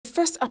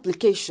first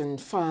application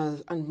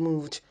filed and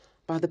moved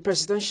by the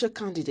presidential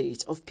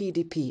candidate of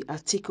PDP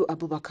ATIKU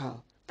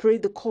ABUBAKAR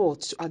prayed the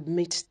court to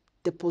admit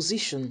the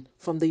position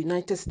from the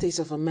United States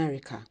of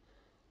America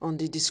on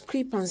the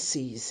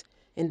discrepancies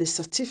in the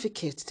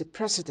certificate the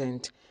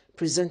president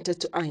presented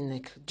to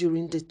INEC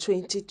during the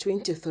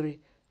 2023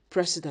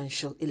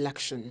 presidential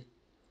election.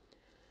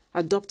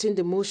 Adopting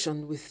the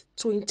motion with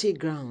 20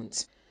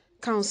 grounds,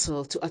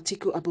 counsel to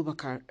ATIKU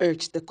ABUBAKAR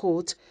urged the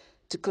court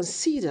to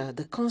consider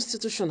the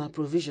constitutional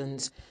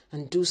provisions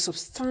and do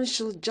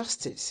substantial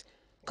justice,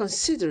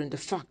 considering the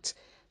fact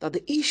that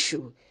the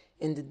issue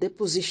in the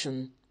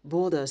deposition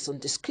borders on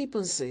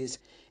discrepancies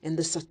in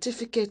the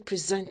certificate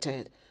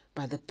presented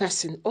by the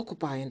person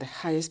occupying the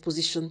highest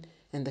position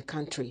in the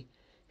country.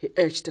 He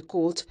urged the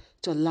court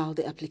to allow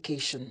the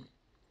application.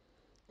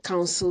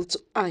 Counsel to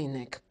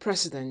INEC,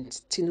 President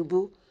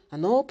Tinubu,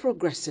 and All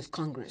Progressive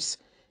Congress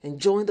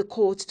enjoined the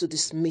court to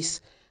dismiss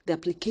the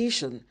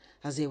application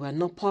as they were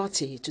not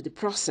party to the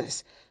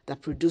process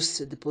that produced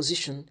the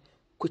deposition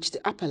which the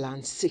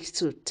appellant seeks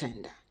to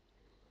tender.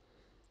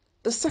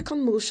 The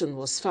second motion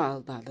was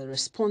filed by the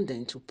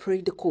respondent who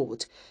prayed the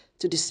court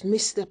to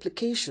dismiss the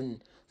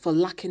application for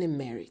lacking in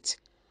merit.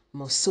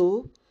 More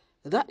so,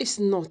 that is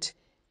not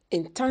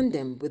in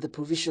tandem with the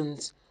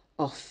provisions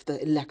of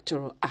the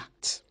Electoral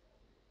Act.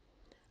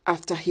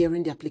 After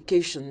hearing the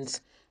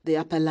applications, the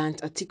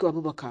appellant ATIKU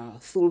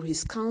ABUBAKAR, through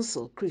his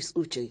counsel Chris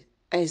Uche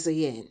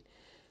Ezeyen,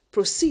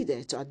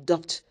 proceeded to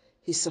adopt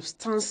his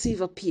substantive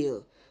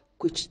appeal,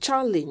 which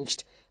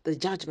challenged the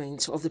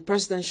judgment of the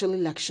Presidential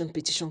Election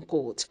Petition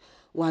Court,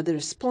 while the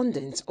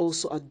respondents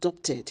also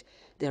adopted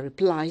their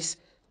replies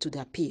to the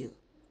appeal.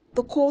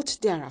 The court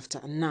thereafter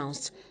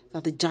announced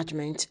that the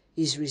judgment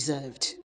is reserved.